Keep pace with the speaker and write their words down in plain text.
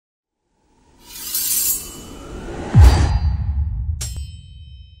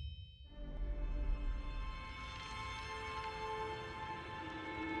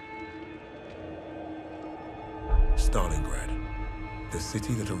Stalingrad, the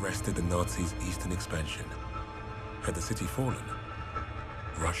city that arrested the Nazis' eastern expansion. Had the city fallen,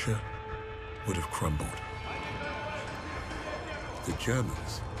 Russia would have crumbled. The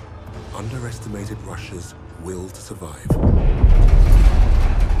Germans underestimated Russia's will to survive.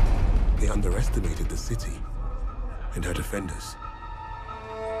 They underestimated the city and her defenders.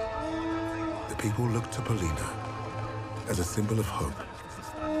 The people looked to Polina as a symbol of hope.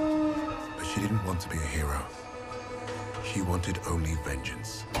 But she didn't want to be a hero. She wanted only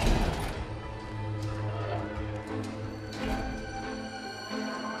vengeance.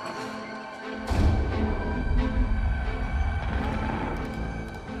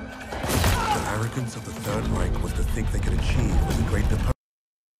 The arrogance of the Third Reich was to think they could achieve what the great Napoleon.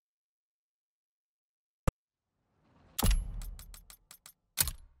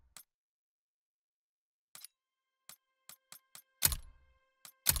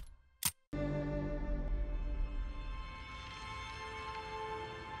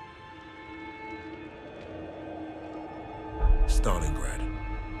 Stalingrad,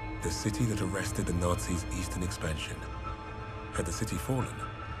 the city that arrested the Nazis' eastern expansion. Had the city fallen,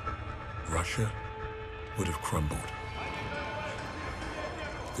 Russia would have crumbled.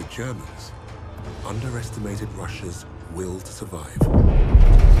 The Germans underestimated Russia's will to survive.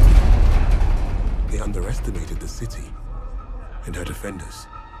 They underestimated the city and her defenders.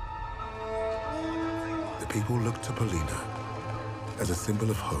 The people looked to Polina as a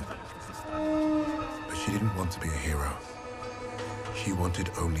symbol of hope. But she didn't want to be a hero. She wanted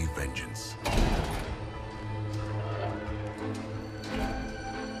only vengeance. The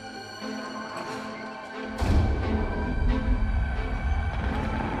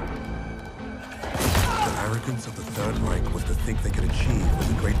arrogance of the Third Reich was to think they could achieve what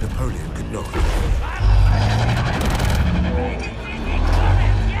the great Napoleon could not.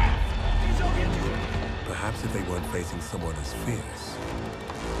 Perhaps if they weren't facing someone as fierce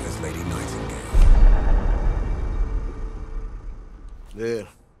as Lady Nightingale. There.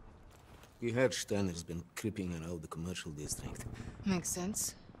 We heard Steiner's been creeping around the commercial district. Makes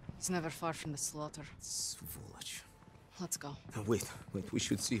sense. He's never far from the slaughter. Svoloch. Let's go. Now wait. We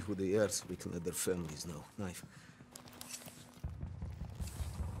should see who they are so we can let their families know. Knife.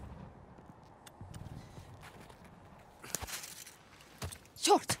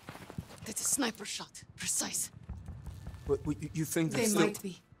 Short! That's a sniper shot. Precise. What, you think They that's might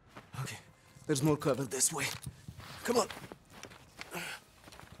be. Okay. There's more cover this way. Come on.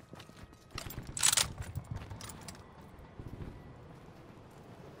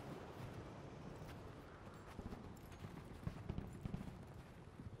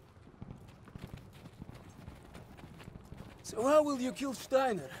 So how will you kill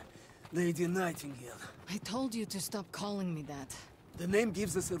Steiner, Lady Nightingale? I told you to stop calling me that. The name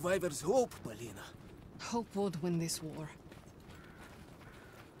gives the survivors hope, Polina. Hope would win this war.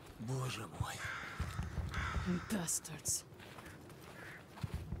 Боже мой. Bastards.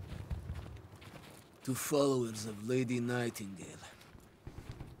 To followers of Lady Nightingale.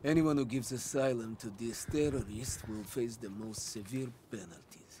 Anyone who gives asylum to this terrorist will face the most severe penalties.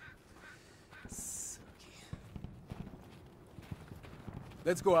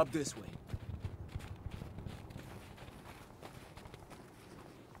 Let's go up this way.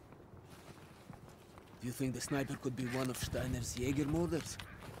 Do you think the sniper could be one of Steiner's Jaeger murders?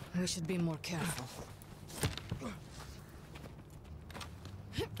 We should be more careful.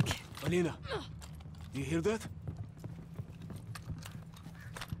 Polina, do you hear that?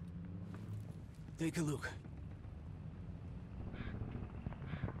 Take a look.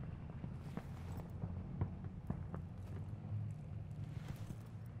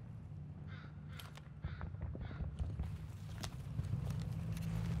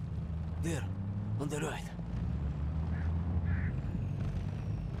 There, on the right.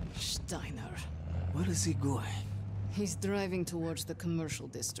 Steiner. Where is he going? He's driving towards the commercial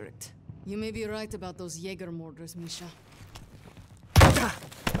district. You may be right about those Jaeger murders, Misha.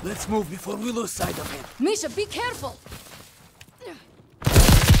 Let's move before we lose sight of him. Misha, be careful!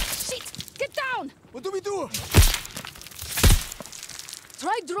 Shit! Get down! What do we do?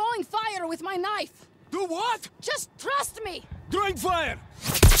 Try drawing fire with my knife! Do what? Just trust me! Drawing fire!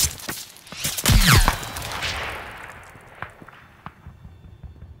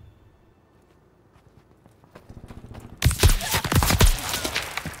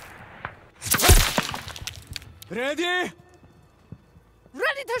 Ready?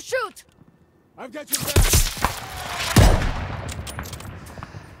 Ready to shoot! I've got your back.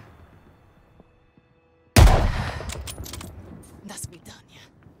 That's me done, yeah.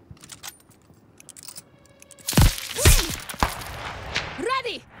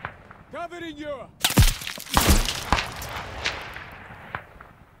 Ready! Covering you.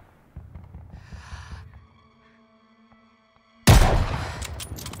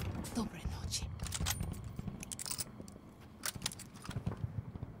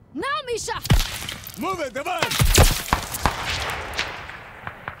 Misha! Move it, давай!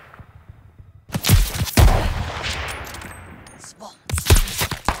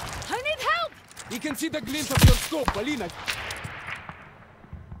 I need help! He can see the glint of your scope, Polina.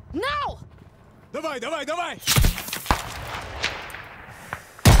 Now! Давай, давай, давай!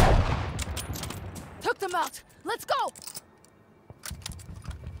 Took them out! Let's go!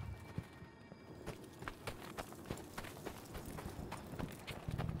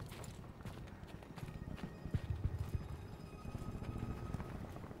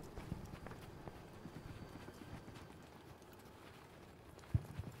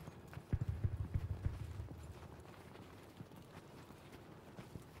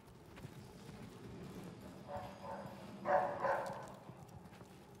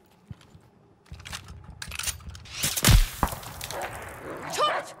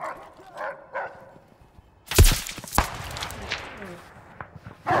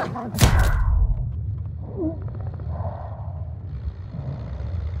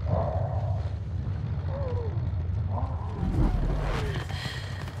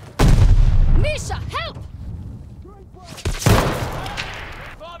 Misha, help!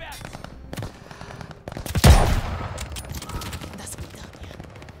 Das Vidania.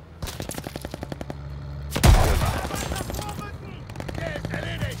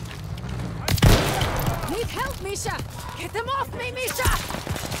 Need help, Misha! Get them off me, Misha!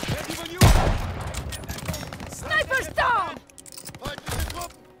 Sniper's down!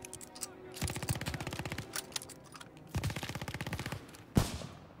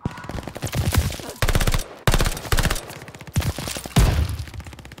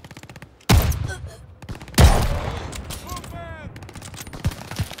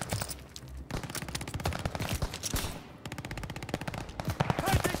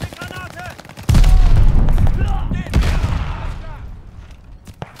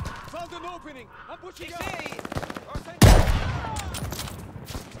 Opening! I'm pushing up!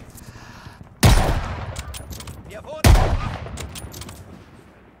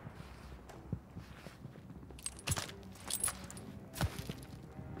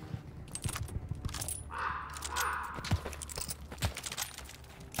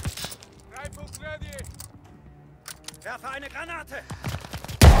 Rifles ready! Werfe eine Granate!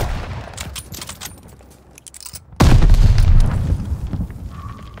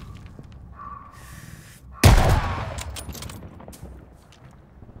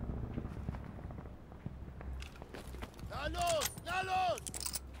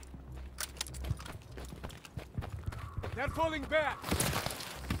 They're falling back!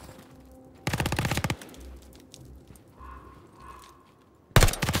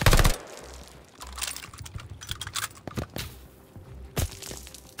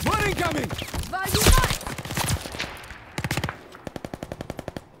 More incoming! Value back!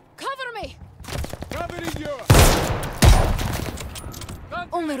 Cover me! Covering you!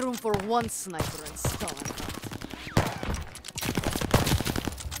 Only room for one sniper in Stalingrad.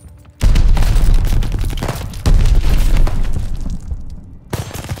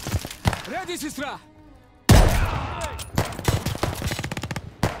 Ready, сестра!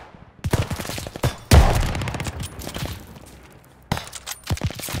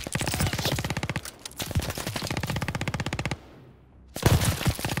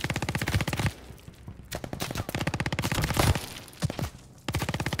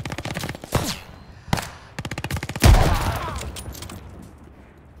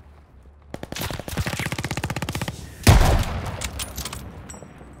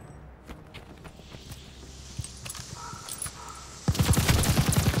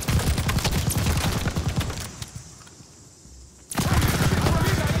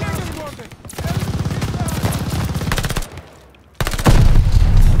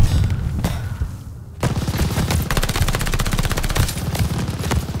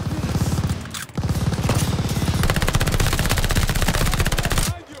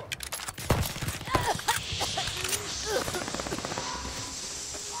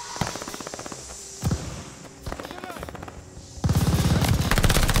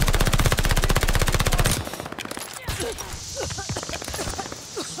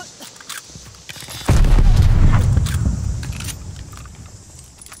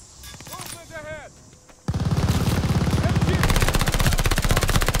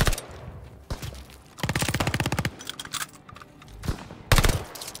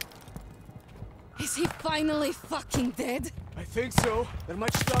 Is he finally fucking dead? I think so. They're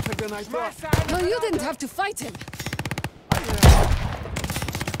much tougher than I thought. No, you didn't have to fight him.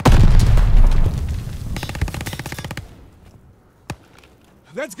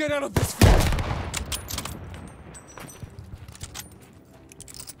 Let's get out of this field.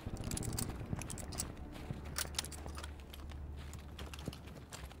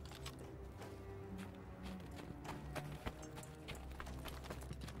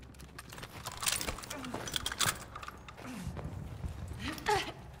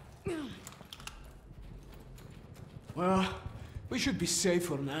 Well, we should be safe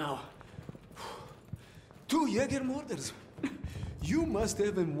for now. 2 Jaeger murders. You must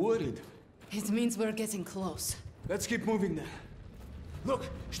have been worried. It means we're getting close. Let's keep moving then. Look,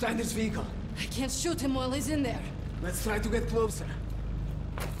 Steiner's vehicle. I can't shoot him while he's in there. Let's try to get closer.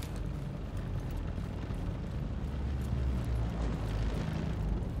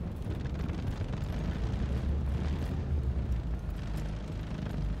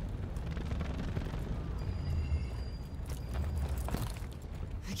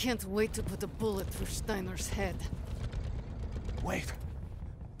 I can't wait to put a bullet through Steiner's head. Wait.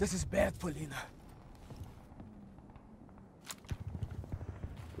 This is bad, Polina.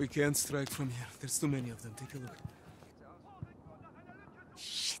 We can't strike from here. There's too many of them. Take a look.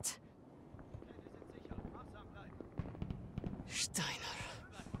 Shit. Steiner.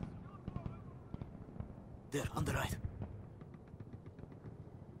 There, on the right.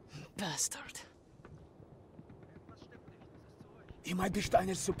 Bastard. He might be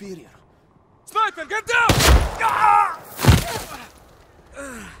Steiner's superior. Sniper, get down! Ah!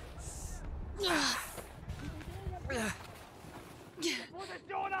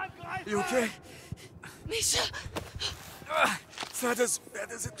 You okay? Misha! It's not as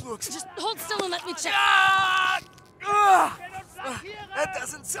bad as it looks. Just hold still and let me check. That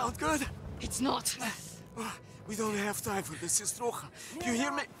doesn't sound good. It's not. We don't have time for this, Sistrocha. You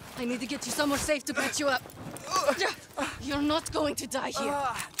hear me? I need to get you somewhere safe to patch you up. You're not going to die here.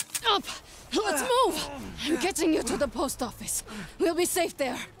 Up! Let's move! I'm getting you to the post office. We'll be safe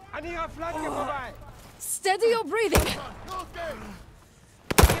there. An Ihrer Flanke vorbei! Steady your breathing.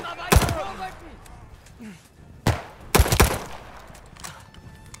 Immer weiter vorrücken!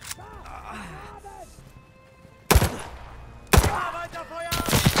 Weiter Feuer!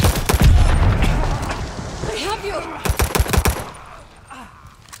 I have you!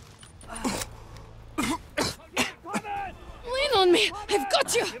 Lean on me! I've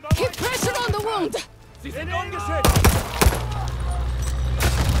got you! Keep pressure on the wound! Sie sind ungeschützt!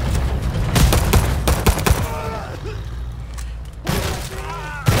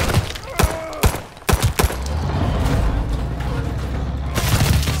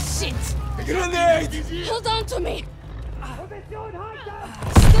 Shit! Grenade! Hold on to me! Position halten!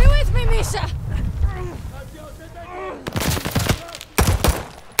 Stay with me, Misha!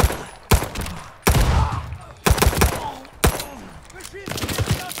 Beschießen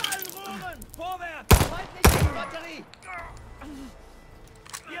Sie aus allen Rohren! Vorwärts! Feindliche Batterie!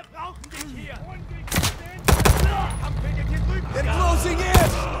 Wir brauchen dich hier! Kampfwege hier drüben! They're closing in!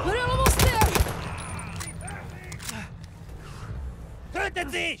 We're almost there!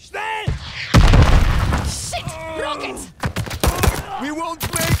 Tötet sie! Schnell! Shit! Rocket! We won't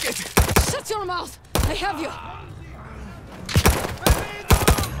make it! Shut your mouth! I have you!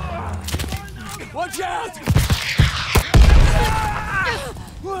 Watch out!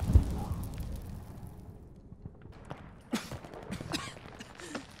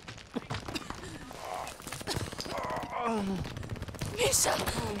 Misha!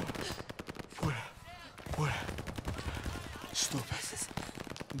 What? Stop.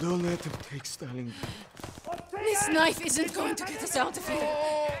 Don't let him take Stalin. This knife isn't going to get us out of here.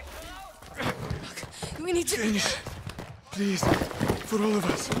 Look, we need to... Finish. Please. For all of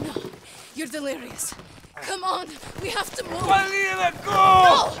us. No, you're delirious. Come on, we have to move. Polina, go!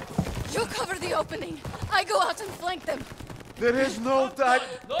 No! You cover the opening. I go out and flank them. There is no time.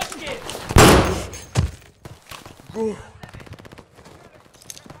 Go.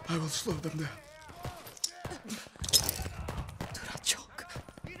 I will slow them down. Do not choke.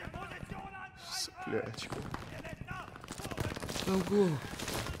 Сплячку. Now go.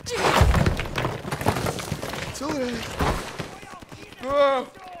 It's all right. Go.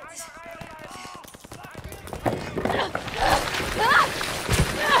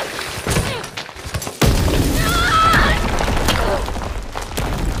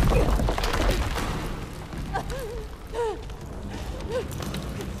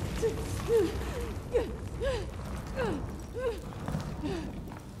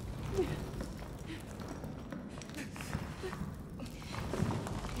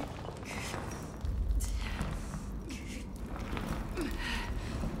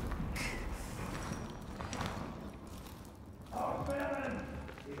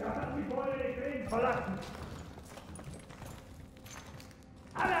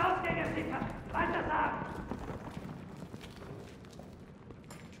 Alle Ausgänge sichern! Weiter sagen!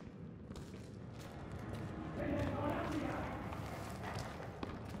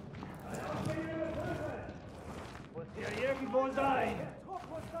 Muss hier irgendwo sein! Der Trupp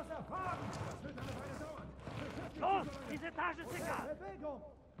muss das erfahren! Das wird eine Weile dauern! Los, diese Etage sicher! Bewegung!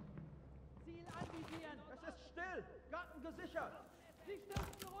 Ziel anvisieren! Es ist still! gesichert.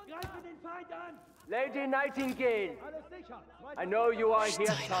 Greife den Feind an. Lady Nightingale, Alles sicher. I know you are here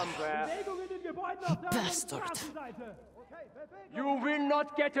somewhere. Bewegung in den Gebäuden auf der Bastard. Straßenseite. Okay, Bewegung. You will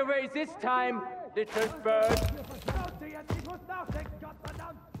not get away this time, little bird. Schaut sie jetzt, ich muss nachdenken,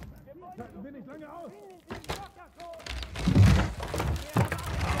 Gottverdammt. Halten wir nicht lange aus.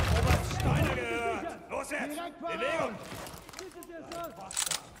 Steine gehört! Los jetzt! Direkt voraus. Bewegung! Schießt ihr es los.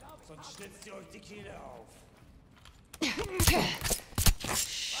 Bastard! Sonst schnitzt ihr euch die Kehle auf. Was für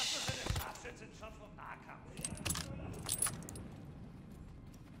eine Scharfschützenschaft vom Nahkampf?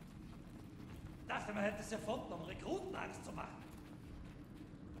 Dachte, man hätte es erfunden, um Rekruten Angst zu machen.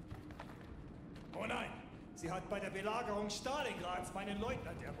 Oh nein! Sie hat bei der Belagerung Stalingrads meinen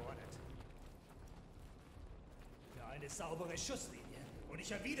Leutnant ermordet. Für eine saubere Schusslinie. Und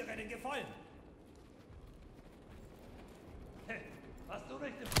ich erwidere den Gefallen. Hey, hast du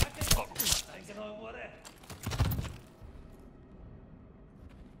nicht den Paket, was eingenommen wurde?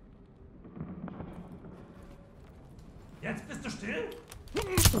 Jetzt bist du still?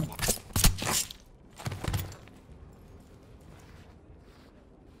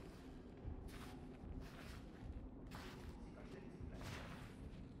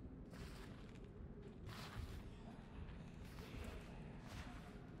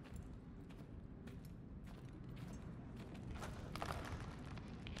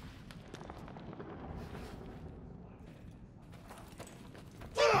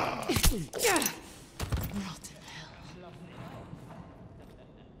 Rotten hell.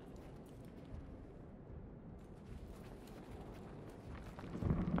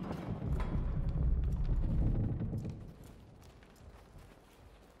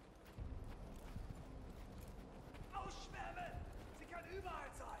 Ausschwärmen! Sie kann überall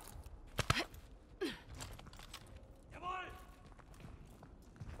sein! Jawohl!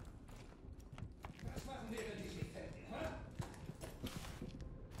 Was machen wir denn diese Fetten, hä?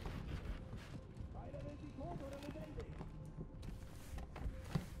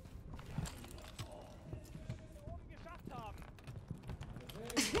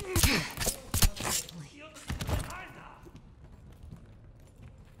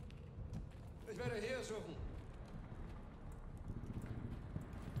 Ich werde hier suchen.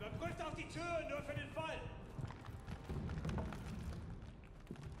 Überprüft auch die Tür, nur für den Fall.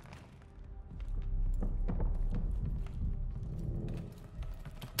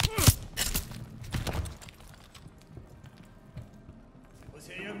 Muss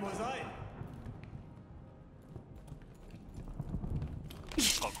hier irgendwo sein.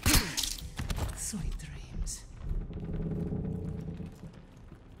 Sweet dreams.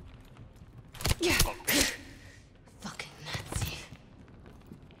 Fucking Nazi.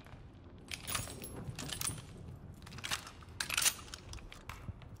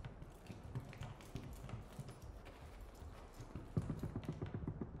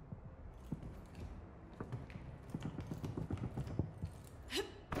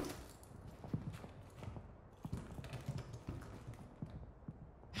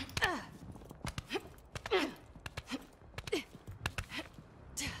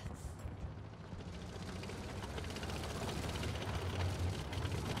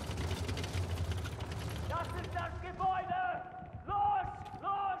 Das ist das Gebäude! Los!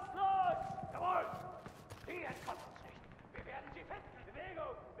 Los! Los! Jawohl! Die entkommt uns nicht. Wir werden sie finden.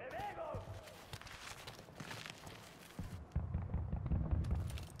 Bewegung! Bewegung!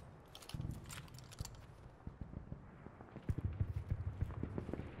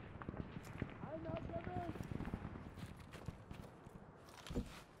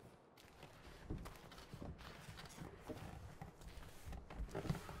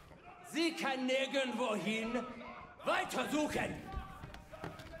 Sie kann nirgendwo hin. Weiter suchen!